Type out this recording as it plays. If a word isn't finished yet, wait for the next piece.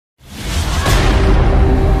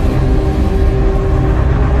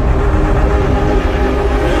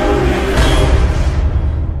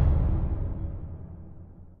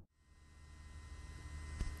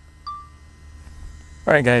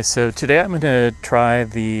Alright guys, so today I'm going to try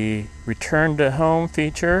the return to home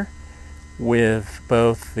feature with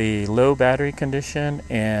both the low battery condition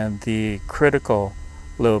and the critical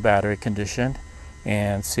low battery condition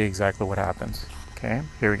and see exactly what happens. Okay,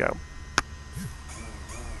 here we go.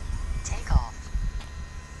 Take off.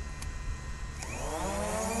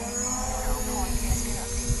 Go point has been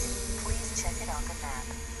updated. Please check it on the map.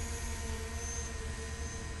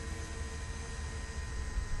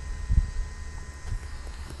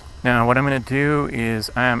 Now what I'm going to do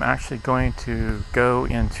is I am actually going to go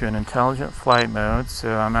into an intelligent flight mode,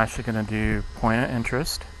 so I'm actually going to do point of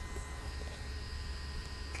interest.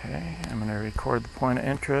 Okay, I'm going to record the point of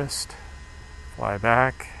interest, fly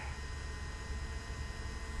back,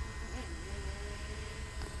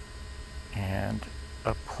 and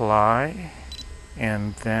apply.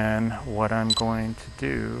 And then what I'm going to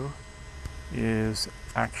do is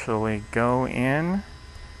actually go in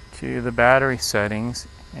to the battery settings,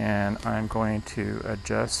 and I'm going to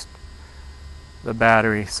adjust the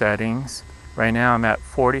battery settings. Right now I'm at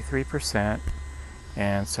 43%,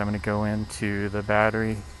 and so I'm going to go into the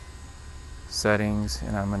battery settings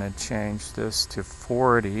and I'm going to change this to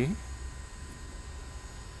 40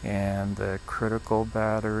 and the critical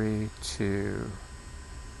battery to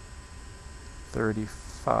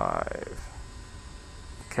 35.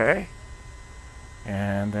 Okay,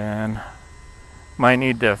 and then might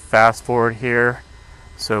need to fast forward here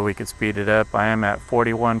so we could speed it up. I am at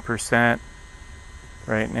 41%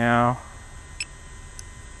 right now.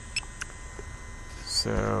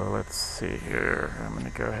 So let's see here. I'm going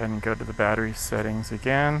to go ahead and go to the battery settings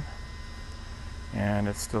again, and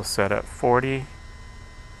it's still set at 40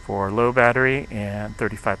 for low battery and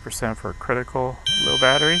 35% for critical low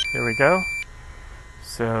battery. There we go.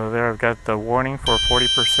 So there I've got the warning for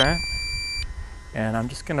 40%, and I'm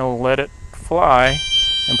just going to let it fly.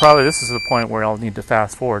 And probably this is the point where I'll need to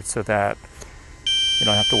fast forward so that you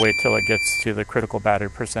don't have to wait till it gets to the critical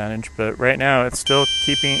battery percentage. But right now it's still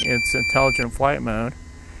keeping its intelligent flight mode.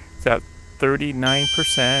 It's at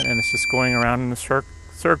 39%, and it's just going around in a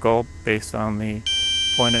circle based on the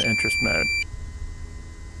point of interest mode.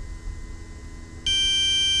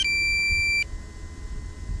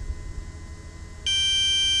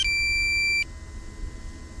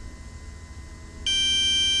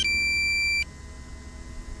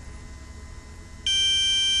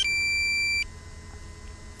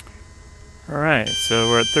 Alright, so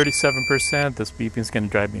we're at 37%. This beeping is going to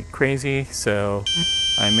drive me crazy, so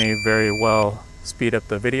I may very well speed up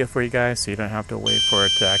the video for you guys so you don't have to wait for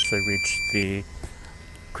it to actually reach the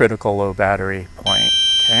critical low battery point.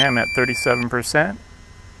 Okay, I'm at 37%,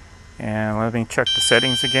 and let me check the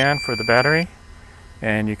settings again for the battery,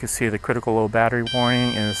 and you can see the critical low battery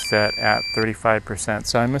warning is set at 35%.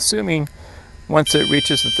 So I'm assuming once it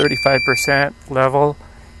reaches the 35% level,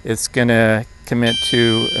 it's going to commit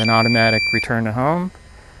to an automatic return to home,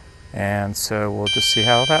 and so we'll just see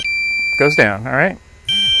how that goes down. All right.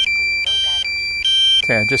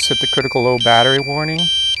 Okay, I just hit the critical low battery warning,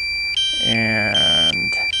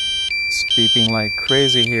 and it's beeping like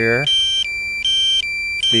crazy here.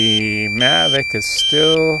 The Mavic is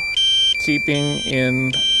still keeping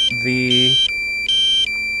in the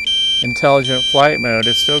intelligent flight mode.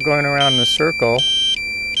 It's still going around in a circle.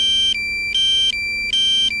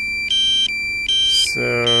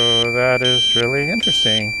 So that is really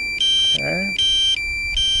interesting. Okay.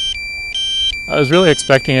 I was really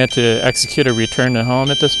expecting it to execute a return to home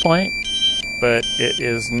at this point, but it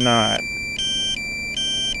is not.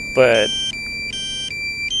 But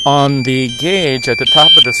on the gauge at the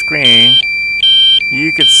top of the screen,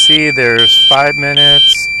 you could see there's 5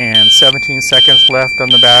 minutes and 17 seconds left on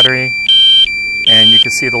the battery, and you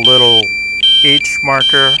can see the little H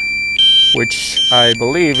marker, which I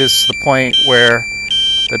believe is the point where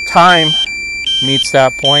the time meets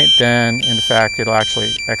that point, then in fact it'll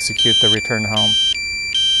actually execute the return home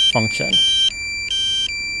function.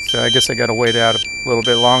 So I guess I gotta wait out a little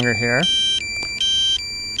bit longer here.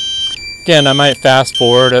 Again, I might fast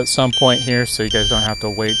forward at some point here so you guys don't have to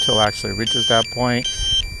wait till it actually reaches that point.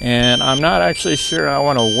 And I'm not actually sure I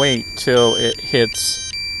want to wait till it hits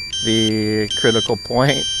the critical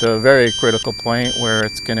point, the very critical point where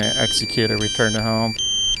it's going to execute a return to home.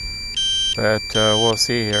 But we'll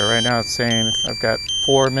see here. Right now it's saying I've got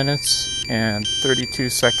 4 minutes and 32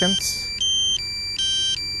 seconds.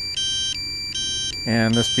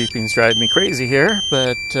 And this beeping's driving me crazy here,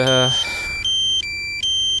 but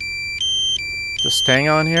just hang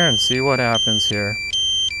on here and see what happens here.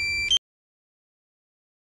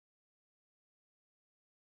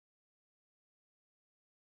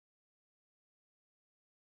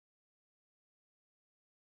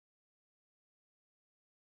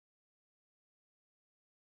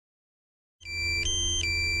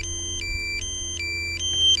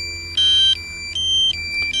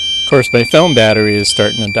 course, my phone battery is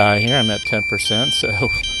starting to die here. I'm at 10%, so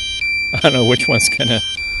I don't know which is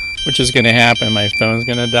gonna happen. My phone's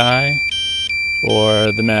gonna die,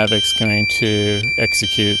 or the Mavic's going to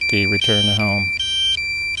execute the return to home.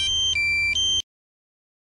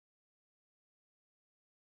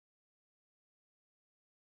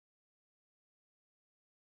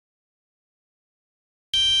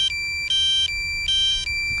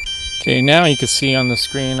 Okay, now you can see on the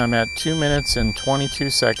screen I'm at 2 minutes and 22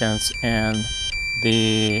 seconds, and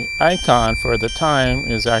the icon for the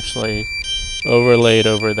time is actually overlaid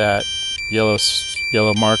over that yellow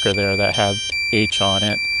marker there that had H on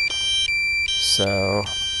it. So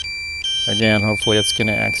again, hopefully it's going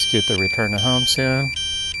to execute the return to home soon.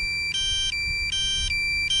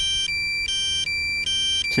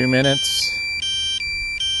 2 minutes.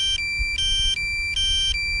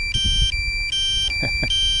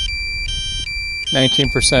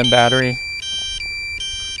 19% battery.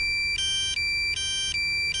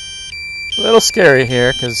 A little scary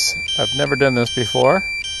here because I've never done this before.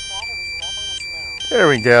 There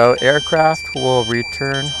we go. Aircraft will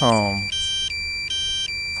return home.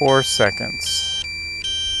 4 seconds.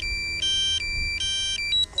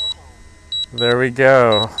 There we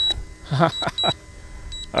go.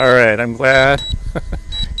 Alright, I'm glad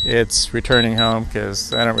it's returning home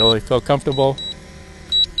because I don't really feel comfortable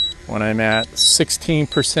when I'm at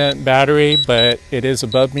 16% battery, but it is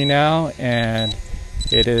above me now and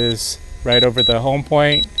it is right over the home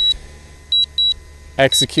point,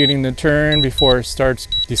 executing the turn before it starts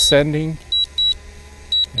descending,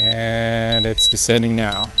 and it's descending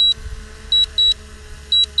now.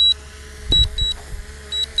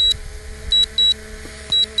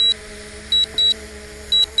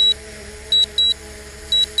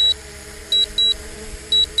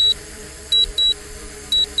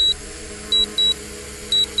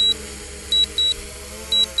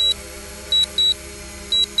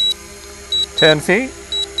 Ten feet.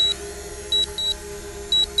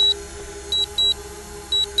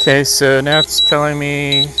 Okay, so now it's telling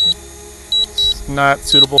me it's not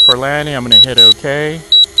suitable for landing. I'm going to hit OK,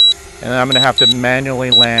 and I'm going to have to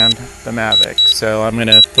manually land the Mavic. So I'm going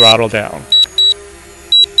to throttle down.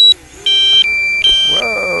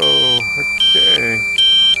 Whoa, okay.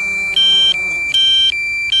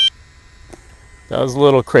 That was a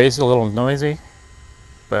little crazy, a little noisy,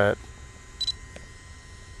 but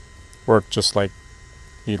worked just like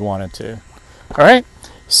you'd want it to. Alright,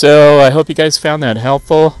 so I hope you guys found that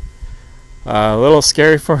helpful. A little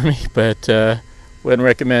scary for me, but wouldn't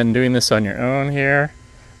recommend doing this on your own here,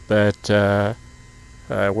 but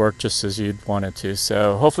it worked just as you'd want it to.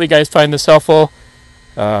 So hopefully you guys find this helpful.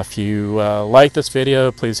 If you like this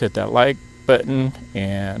video, please hit that like button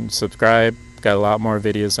and subscribe. Got a lot more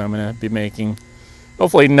videos I'm going to be making.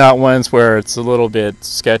 Hopefully not ones where it's a little bit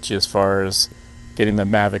sketchy as far as getting the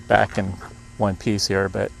Mavic back in one piece here,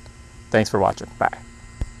 but thanks for watching. Bye.